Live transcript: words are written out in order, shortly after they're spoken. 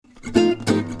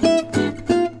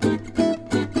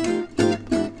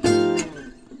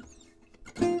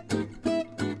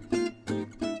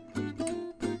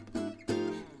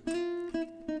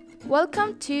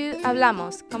Welcome to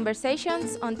Hablamos,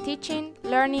 conversations on teaching,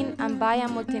 learning, and bio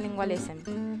multilingualism,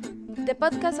 the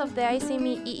podcast of the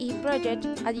ICME EE project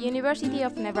at the University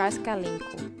of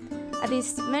Nebraska-Lincoln. As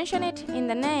is mentioned in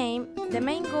the name, the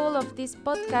main goal of this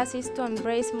podcast is to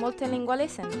embrace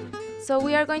multilingualism. So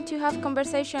we are going to have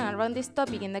conversation around this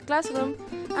topic in the classroom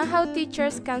and how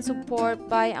teachers can support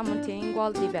bio and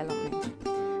multilingual development.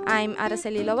 I'm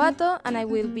Araceli Lobato and I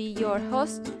will be your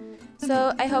host.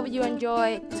 So I hope you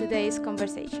enjoy today's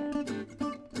conversation.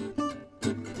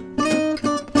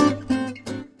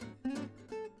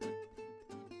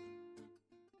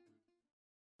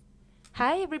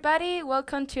 Hi everybody,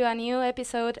 welcome to a new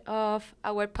episode of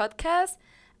our podcast.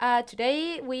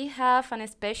 Today we have a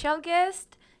special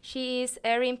guest. She is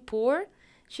Erin Poor.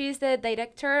 She is the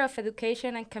Director of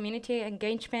Education and Community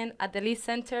Engagement at the Lead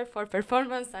Center for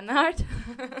Performance and Art.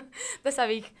 That's a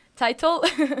big title.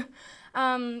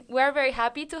 We're very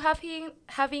happy to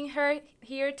having her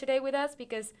here today with us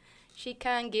because she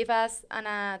can give us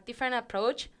a different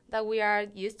approach that we are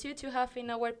used to have in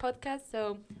our podcast.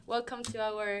 So welcome to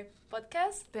our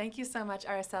podcast. Thank you so much,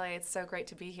 Araceli. It's so great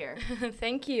to be here.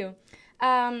 Thank you.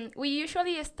 We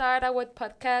usually start our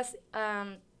podcast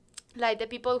like the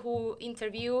people who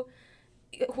interview,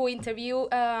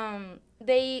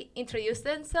 they introduce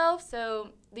themselves. So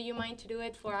do you mind to do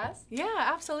it for us? Yeah,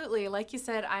 absolutely. Like you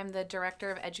said, I'm the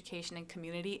Director of Education and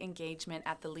Community Engagement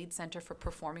at the Lead Center for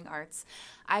Performing Arts.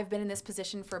 I've been in this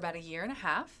position for about a year and a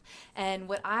half, and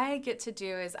what I get to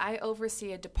do is I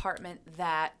oversee a department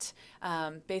that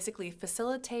basically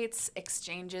facilitates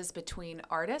exchanges between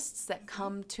artists that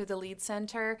come to the Lead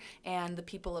Center and the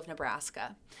people of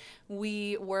Nebraska.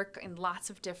 We work in lots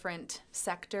of different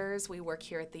sectors. We work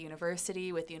here at the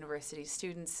university with university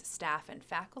students, staff, and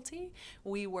faculty.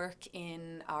 We work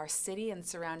in our city and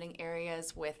surrounding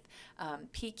areas with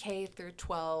PK through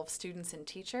 12 students and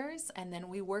teachers, and then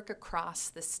we work across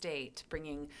the state,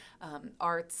 bringing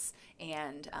arts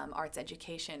and arts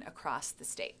education across the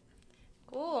state.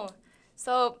 Cool.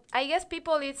 So I guess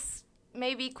people is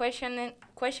maybe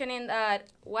questioning that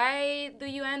why do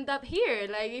you end up here?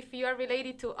 Like if you are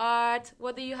related to art,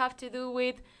 what do you have to do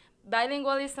with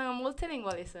bilingualism and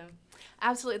multilingualism?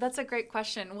 Absolutely. That's a great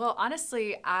question. Well,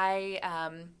 honestly,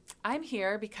 I'm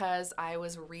here because I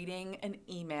was reading an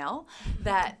email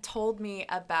that told me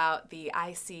about the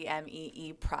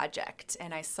ICMEE project,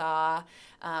 and I saw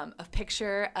a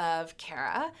picture of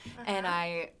Kara, and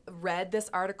I read this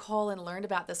article and learned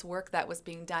about this work that was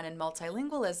being done in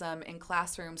multilingualism in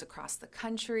classrooms across the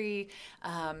country,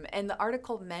 and the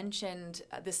article mentioned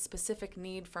this specific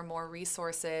need for more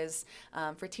resources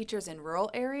for teachers in rural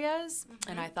areas,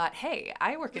 and I thought, hey,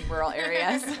 I work in rural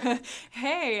areas.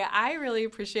 Hey, I really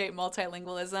appreciate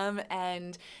multilingualism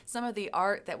and some of the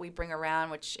art that we bring around,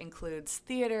 which includes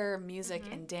theater, music,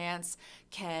 and dance,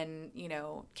 can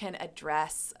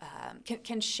address,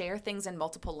 can share things in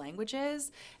multiple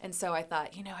languages. And so I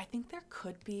thought, I think there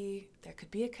could be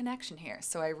a connection here.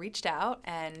 So I reached out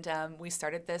and we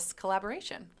started this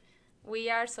collaboration.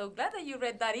 We are so glad that you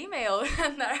read that email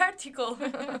and that article.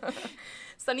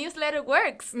 So newsletter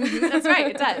works. That's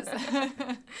right, it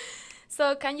does.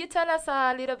 So can you tell us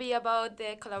a little bit about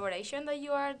the collaboration that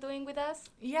you are doing with us?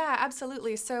 Yeah,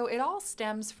 absolutely. So it all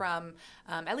stems from,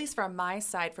 at least from my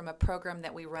side, from a program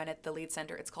that we run at the Lead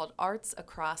Center. It's called Arts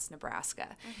Across Nebraska.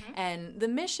 And the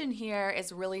mission here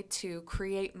is really to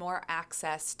create more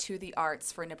access to the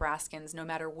arts for Nebraskans, no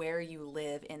matter where you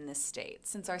live in the state.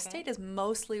 Since our state is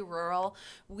mostly rural,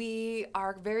 we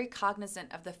are very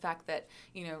cognizant of the fact that,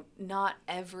 not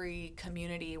every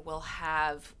community will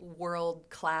have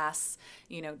world-class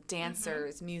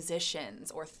dancers,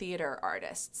 musicians, or theater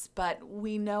artists. But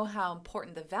we know how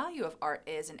important the value of art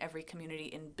is in every community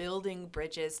in building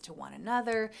bridges to one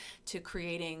another, to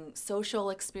creating social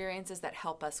experiences that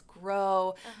help us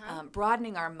grow,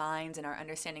 broadening our minds and our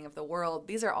understanding of the world.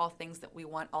 These are all things that we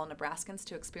want all Nebraskans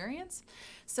to experience.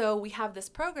 So we have this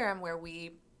program where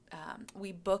we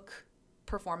book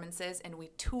performances and we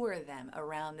tour them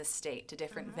around the state to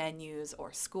different venues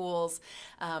or schools.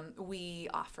 We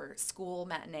offer school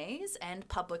matinees and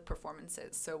public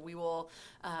performances. So we will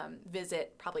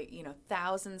visit probably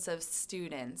thousands of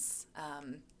students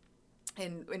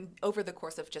in over the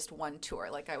course of just one tour.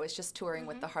 Like I was just touring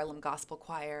with the Harlem Gospel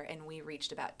Choir, and we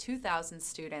reached about 2,000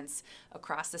 students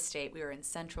across the state. We were in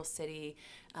Central City,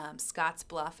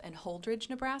 Scottsbluff, and Holdridge,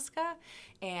 Nebraska.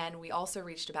 And we also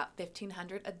reached about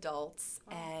 1,500 adults.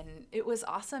 Wow. And it was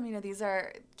awesome. You know, these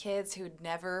are kids who'd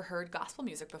never heard gospel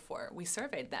music before. We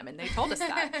surveyed them and they told us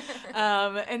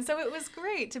that. And so it was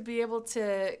great to be able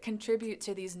to contribute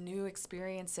to these new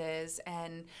experiences.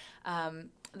 And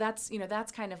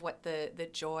that's kind of what the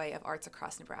joy of Arts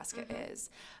Across Nebraska is.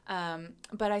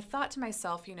 But I thought to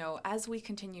myself, as we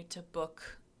continue to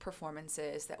book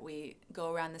performances that we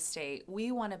go around the state,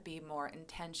 we want to be more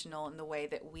intentional in the way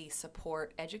that we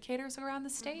support educators around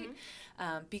the state,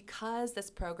 because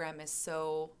this program is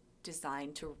so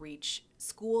designed to reach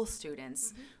school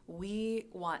students. We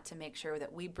want to make sure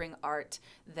that we bring art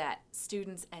that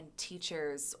students and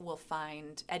teachers will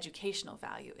find educational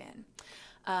value in.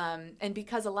 And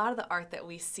because a lot of the art that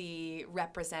we see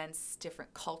represents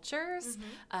different cultures,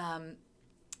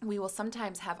 we will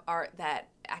sometimes have art that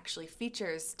actually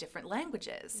features different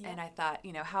languages. And I thought,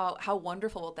 how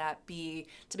wonderful will that be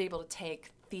to be able to take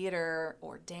theater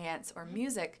or dance or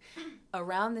music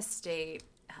around the state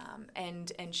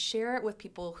and share it with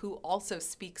people who also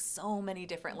speak so many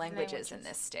different languages in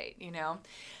this state,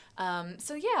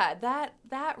 So yeah, that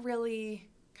really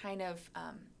kind of,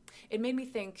 it made me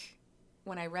think,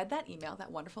 when I read that email,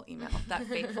 that wonderful email, that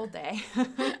fateful day,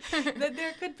 that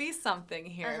there could be something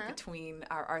here between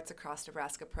our Arts Across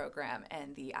Nebraska program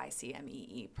and the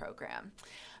ICMEE program.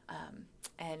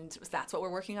 And that's what we're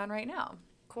working on right now.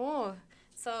 Cool.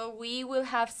 So we will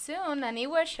have soon a new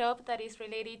workshop that is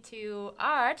related to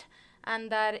art,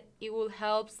 and that it will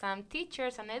help some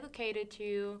teachers and educators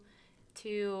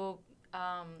to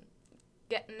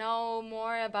get know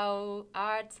more about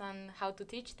arts and how to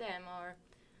teach them. Or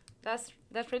that's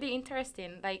really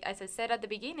interesting. Like, as I said at the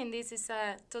beginning, this is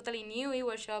a totally new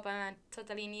e-workshop and a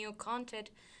totally new content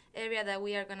area that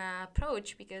we are gonna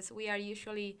approach, because we are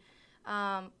usually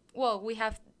we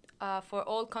have for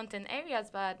all content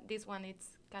areas, but this one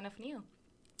is kind of new.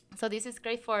 So this is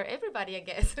great for everybody, I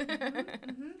guess.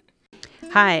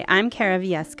 Hi, I'm Kara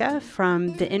Vieska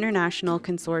from the International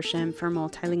Consortium for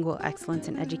Multilingual Excellence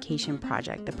in Education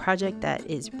project, the project that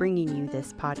is bringing you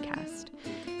this podcast.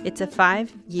 It's a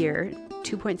 5-year,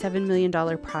 $2.7 million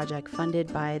project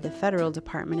funded by the Federal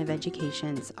Department of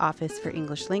Education's Office for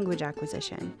English Language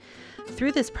Acquisition.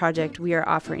 Through this project, we are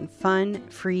offering fun,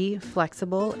 free,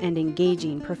 flexible, and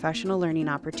engaging professional learning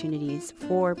opportunities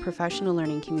for professional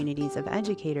learning communities of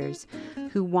educators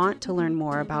who want to learn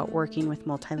more about working with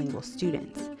multilingual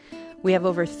students. We have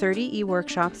over 30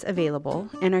 e-workshops available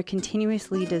and are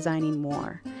continuously designing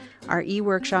more. Our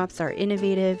e-workshops are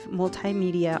innovative,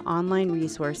 multimedia online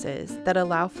resources that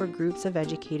allow for groups of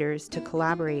educators to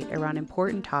collaborate around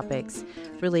important topics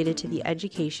related to the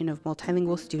education of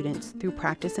multilingual students through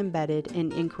practice-embedded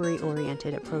and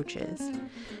inquiry-oriented approaches.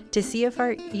 To see if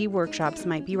our e-workshops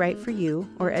might be right for you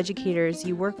or educators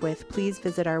you work with, please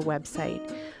visit our website.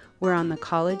 We're on the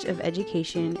College of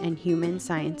Education and Human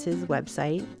Sciences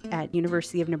website at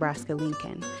University of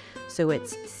Nebraska-Lincoln. So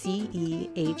it's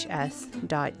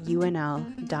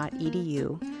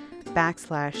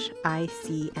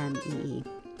cehs.unl.edu/ICMEE.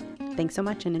 Thanks so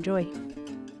much and enjoy.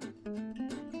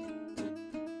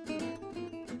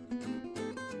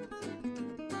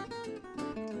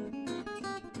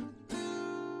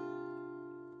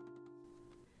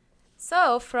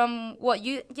 So from what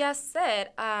you just said,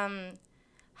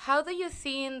 how do you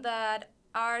think that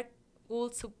art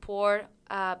will support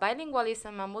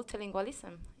bilingualism and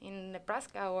multilingualism in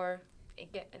Nebraska or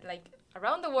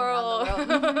around the world?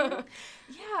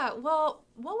 Yeah, well,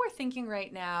 what we're thinking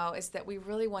right now is that we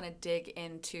really want to dig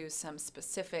into some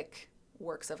specific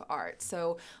works of art.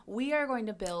 So we are going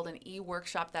to build an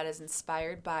e-workshop that is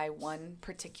inspired by one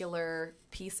particular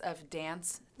piece of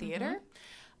dance theater.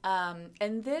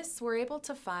 And this, we're able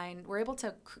to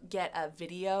get a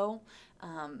video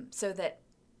so that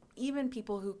even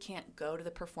people who can't go to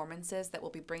the performances that we'll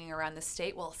be bringing around the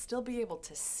state will still be able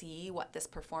to see what this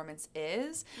performance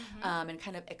is, and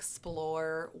kind of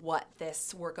explore what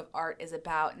this work of art is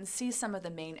about and see some of the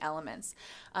main elements.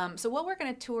 So what we're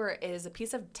going to tour is a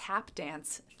piece of tap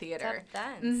dance theater.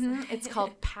 Tap dance. It's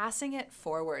called Passing It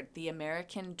Forward, The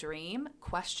American Dream, ?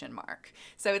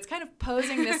 So it's kind of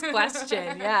posing this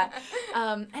question, yeah.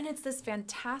 And it's this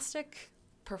fantastic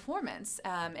performance,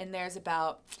 and there's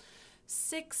about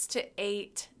 6 to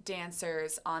 8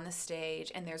 dancers on the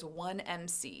stage, and there's one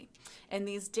MC. And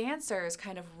these dancers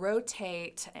kind of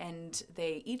rotate, and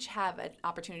they each have an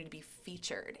opportunity to be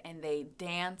featured, and they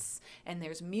dance, and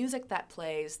there's music that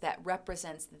plays that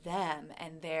represents them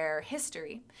and their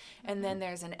history. And then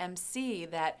there's an MC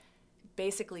that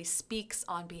basically speaks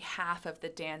on behalf of the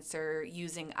dancer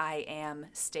using I am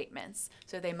statements.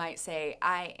 So they might say,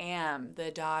 I am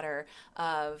the daughter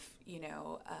of,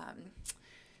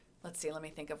 let's see, let me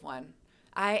think of one.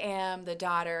 I am the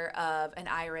daughter of an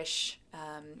Irish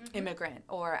immigrant,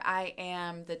 or I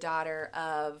am the daughter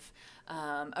of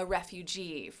a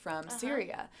refugee from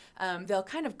Syria. They'll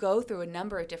kind of go through a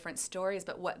number of different stories,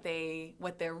 but what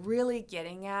they're really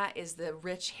getting at is the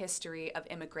rich history of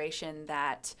immigration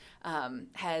that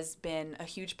has been a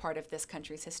huge part of this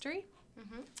country's history.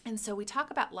 And so we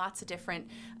talk about lots of different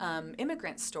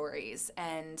immigrant stories,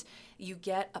 and you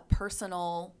get a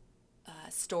personal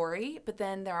story, but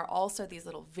then there are also these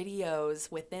little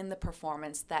videos within the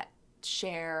performance that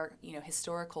share,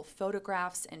 historical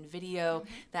photographs and video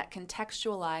that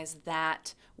contextualize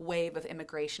that wave of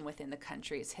immigration within the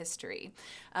country's history.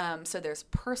 So there's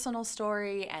personal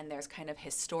story and there's kind of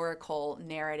historical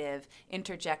narrative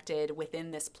interjected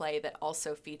within this play that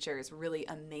also features really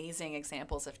amazing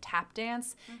examples of tap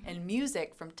dance and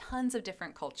music from tons of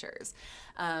different cultures.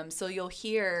 So you'll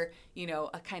hear,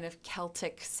 a kind of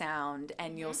Celtic sound,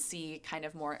 and you'll see kind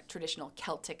of more traditional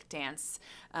Celtic dance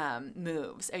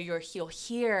moves. Or you'll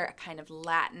hear a kind of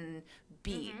Latin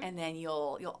beat, and then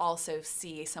you'll also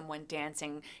see someone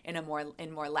dancing in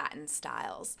more Latin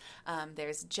styles.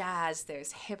 There's jazz,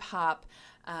 there's hip hop,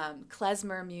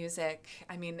 klezmer music.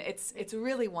 I mean, it's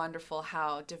really wonderful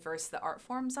how diverse the art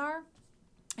forms are.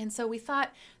 And so we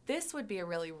thought this would be a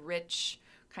really rich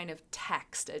kind of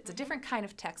text. It's a different kind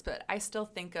of text, but I still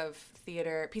think of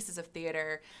theater, pieces of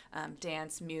theater,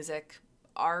 dance, music,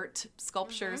 art,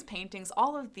 sculptures, paintings,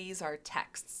 all of these are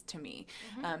texts to me.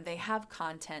 They have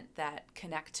content that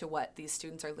connect to what these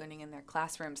students are learning in their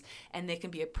classrooms, and they can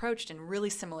be approached in really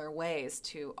similar ways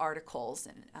to articles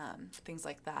and things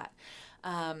like that.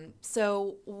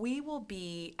 So we will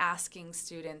be asking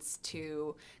students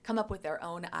to come up with their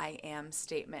own I am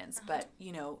statements, but,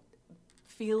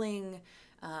 feeling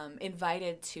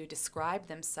invited to describe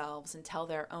themselves and tell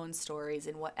their own stories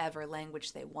in whatever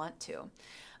language they want to.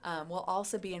 We'll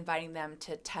also be inviting them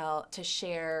to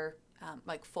share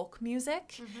like folk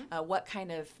music. What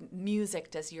kind of music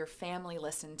does your family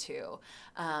listen to?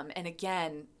 And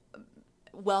again,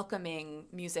 welcoming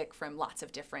music from lots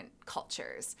of different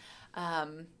cultures.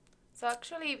 So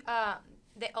actually,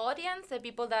 the audience, the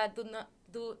people that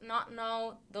do not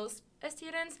know those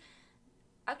students,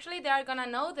 actually they are gonna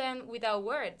know them without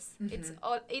words.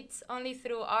 It's only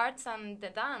through arts and the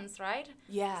dance, right?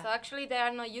 Yeah. So actually they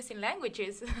are not using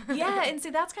languages. Yeah, and see,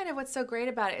 that's kind of what's so great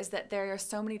about it, is that there are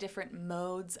so many different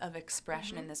modes of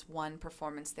expression in this one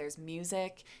performance. There's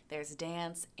music, there's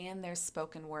dance, and there's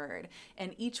spoken word,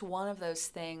 and each one of those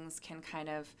things can kind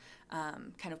of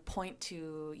point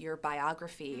to your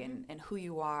biography and who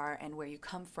you are and where you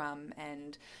come from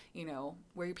and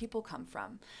where your people come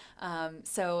from.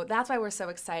 So that's why we're so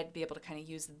excited to be able to kind of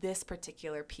use this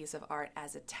particular piece of art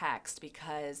as a text,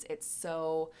 because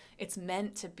it's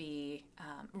meant to be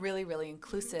really, really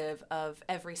inclusive of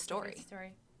every story.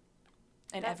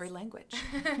 And every language.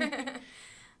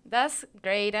 That's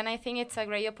great, and I think it's a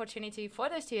great opportunity for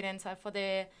the students and for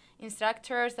the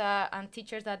instructors and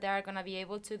teachers that they are going to be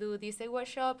able to do this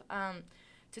workshop,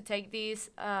 to take these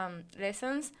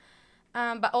lessons,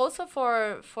 but also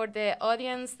for the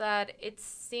audience that it's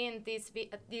seeing this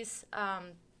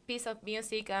piece of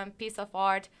music and piece of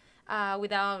art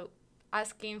without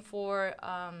asking for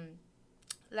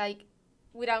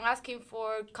without asking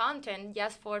for content,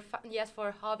 just for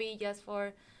hobby, just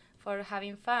for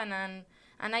having fun,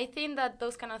 and I think that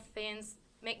those kind of things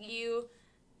make you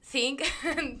think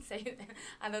and say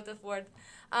a lot of words,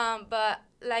 but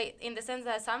like in the sense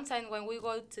that sometimes when we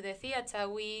go to the theater,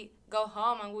 we go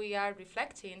home and we are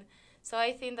reflecting. So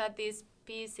I think that this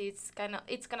piece it's gonna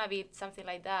be something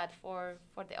like that for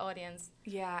the audience.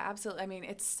 Yeah, absolutely. I mean,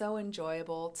 it's so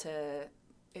enjoyable to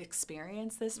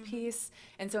experience this piece,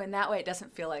 and so in that way it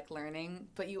doesn't feel like learning,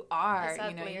 but you are.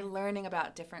 Exactly. You're learning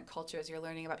about different cultures, you're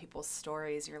learning about people's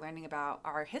stories, you're learning about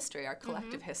our history, our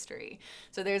collective history.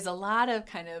 So there's a lot of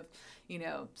kind of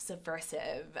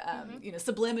subversive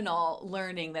subliminal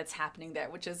learning that's happening there,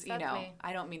 which is Exactly.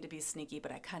 I don't mean to be sneaky,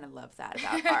 but I kind of love that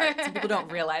about art. Some people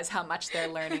don't realize how much they're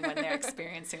learning when they're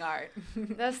experiencing art.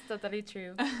 That's totally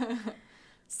true.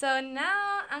 So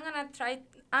now I'm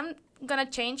gonna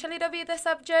change a little bit the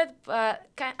subject, but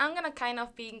I'm gonna kind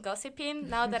of be gossiping.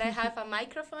 Now that I have a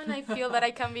microphone, I feel that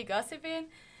I can be gossiping.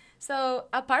 So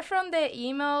apart from the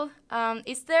email,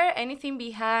 is there anything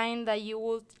behind that you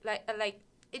would like?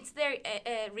 Is there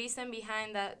a reason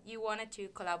behind that you wanted to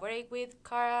collaborate with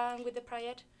Cara and with the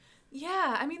project?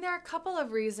 Yeah, I mean, there are a couple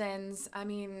of reasons. I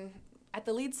mean, At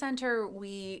the Lead Center,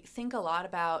 we think a lot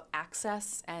about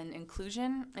access and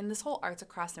inclusion, and this whole Arts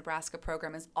Across Nebraska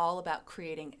program is all about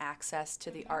creating access to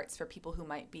the arts for people who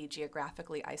might be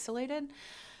geographically isolated.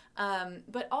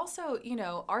 But also,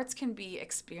 arts can be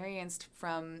experienced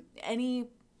from any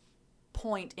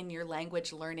point in your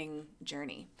language learning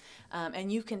journey, and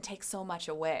you can take so much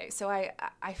away. So I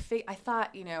thought,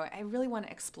 I really want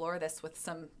to explore this with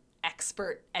some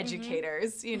expert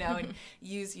educators, and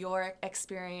use your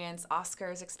experience,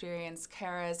 Oscar's experience,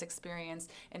 Kara's experience,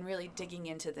 and really digging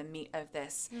into the meat of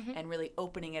this and really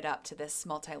opening it up to this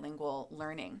multilingual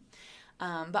learning.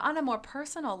 But on a more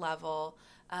personal level,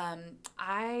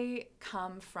 I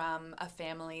come from a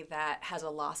family that has a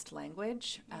lost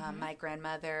language. My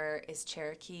grandmother is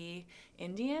Cherokee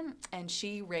Indian, and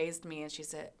she raised me, and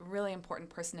she's a really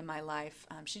important person in my life.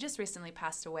 She just recently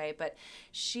passed away, but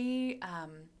she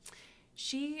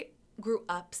grew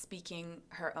up speaking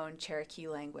her own Cherokee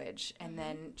language, and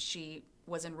then she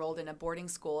was enrolled in a boarding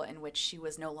school in which she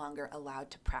was no longer allowed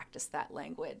to practice that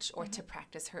language or to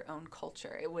practice her own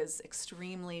culture. It was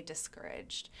extremely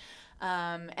discouraged.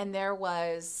 And there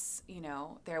was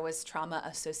trauma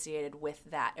associated with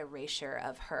that erasure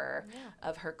of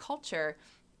her culture.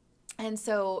 And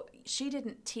so she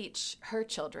didn't teach her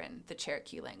children the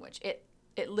Cherokee language.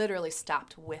 It literally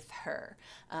stopped with her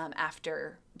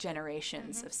after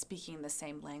generations of speaking the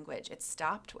same language. It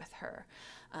stopped with her.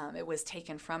 It was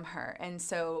taken from her. And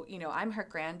so, I'm her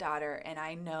granddaughter, and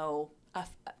I know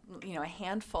a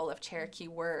handful of Cherokee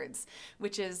words,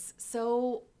 which is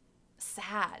so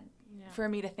sad for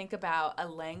me to think about a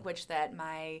language that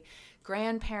my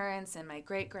grandparents and my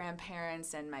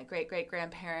great-grandparents and my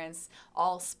great-great-grandparents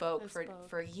all spoke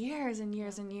for years and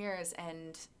years and years,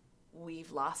 and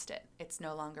we've lost it. It's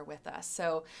no longer with us.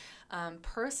 So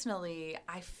personally,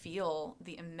 I feel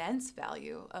the immense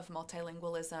value of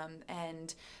multilingualism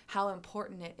and how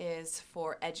important it is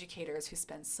for educators who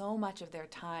spend so much of their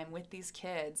time with these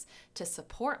kids to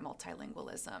support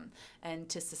multilingualism and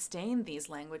to sustain these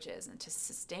languages and to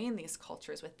sustain these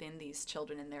cultures within these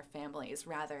children and their families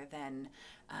rather than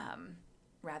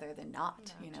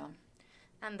not.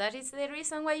 And that is the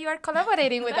reason why you are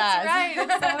collaborating with us. That's right.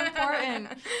 It's so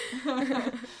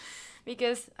important.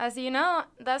 Because, as you know,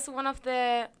 that's one of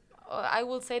the, I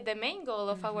would say, the main goal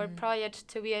of our project,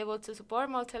 to be able to support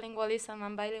multilingualism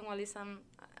and bilingualism,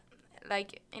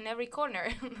 like in every corner.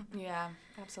 Yeah,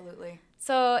 absolutely.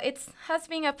 So it has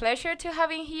been a pleasure to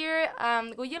have you here.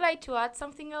 Would you like to add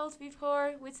something else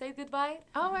before we say goodbye?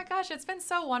 Oh my gosh, it's been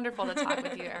so wonderful to talk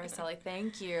with you, Araceli.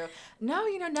 Thank you. No,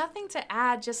 nothing to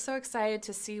add. Just so excited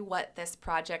to see what this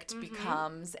project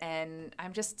becomes, and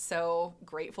I'm just so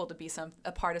grateful to be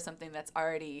a part of something that's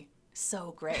already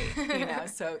so great.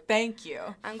 So thank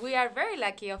you. And we are very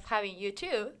lucky of having you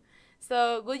too.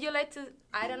 So would you like to,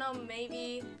 I don't know,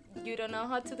 maybe you don't know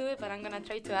how to do it, but I'm going to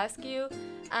try to ask you.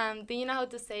 Do you know how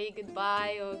to say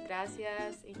goodbye or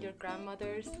gracias in your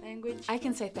grandmother's language? I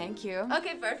can say thank you.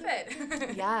 Okay,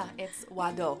 perfect. Yeah, it's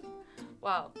wado.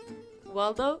 Wow.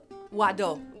 Waldo?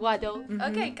 Wado. Wado. Mm-hmm.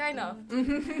 Okay, kind of.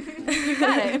 You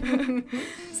got it.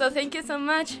 So thank you so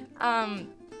much.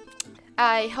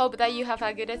 I hope that you have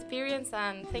a good experience,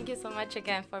 and thank you so much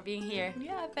again for being here.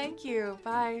 Yeah, thank you.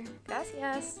 Bye.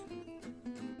 Gracias.